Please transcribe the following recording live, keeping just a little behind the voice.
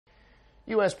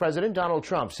U.S. President Donald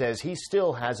Trump says he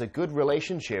still has a good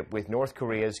relationship with North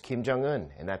Korea's Kim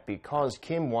Jong-un, and that because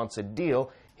Kim wants a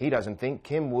deal, he doesn't think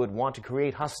Kim would want to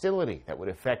create hostility that would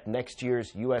affect next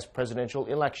year's U.S. presidential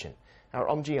election. Our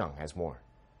Eum Ji-young has more.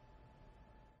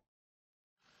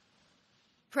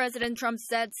 President Trump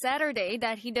said Saturday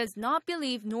that he does not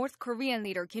believe North Korean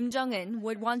leader Kim Jong-un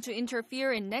would want to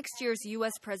interfere in next year's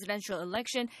U.S. presidential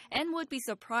election and would be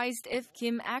surprised if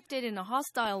Kim acted in a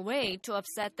hostile way to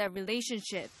upset their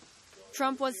relationship.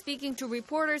 Trump was speaking to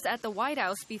reporters at the White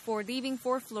House before leaving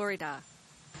for Florida.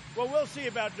 Well, we'll see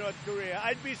about North Korea.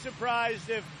 I'd be surprised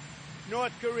if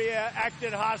North Korea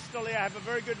acted hostilely. I have a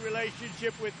very good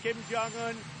relationship with Kim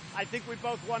Jong-un. I think we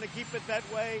both want to keep it that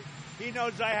way. He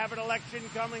knows I have an election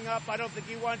coming up. I don't think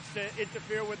he wants to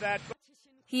interfere with that.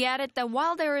 He added that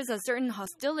while there is a certain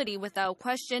hostility without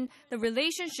question, the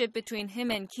relationship between him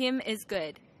and Kim is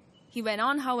good. He went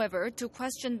on, however, to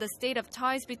question the state of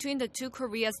ties between the two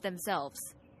Koreas themselves.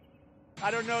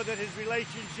 I don't know that his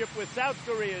relationship with South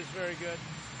Korea is very good,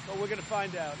 but we're going to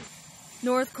find out.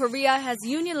 North Korea has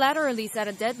unilaterally set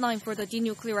a deadline for the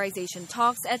denuclearization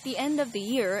talks at the end of the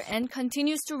year and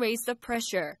continues to raise the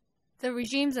pressure. The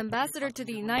regime's ambassador to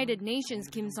the United Nations,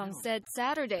 Kim Sung, said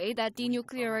Saturday that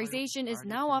denuclearization is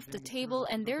now off the table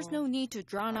and there's no need to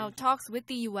drown out talks with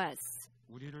the U.S.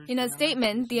 In a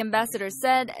statement, the ambassador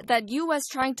said that U.S.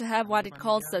 trying to have what it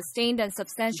called sustained and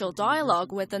substantial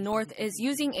dialogue with the North is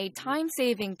using a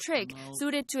time-saving trick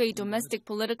suited to a domestic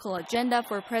political agenda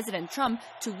for President Trump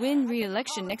to win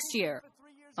re-election next year.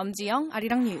 Eum Ji-young,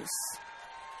 Arirang News.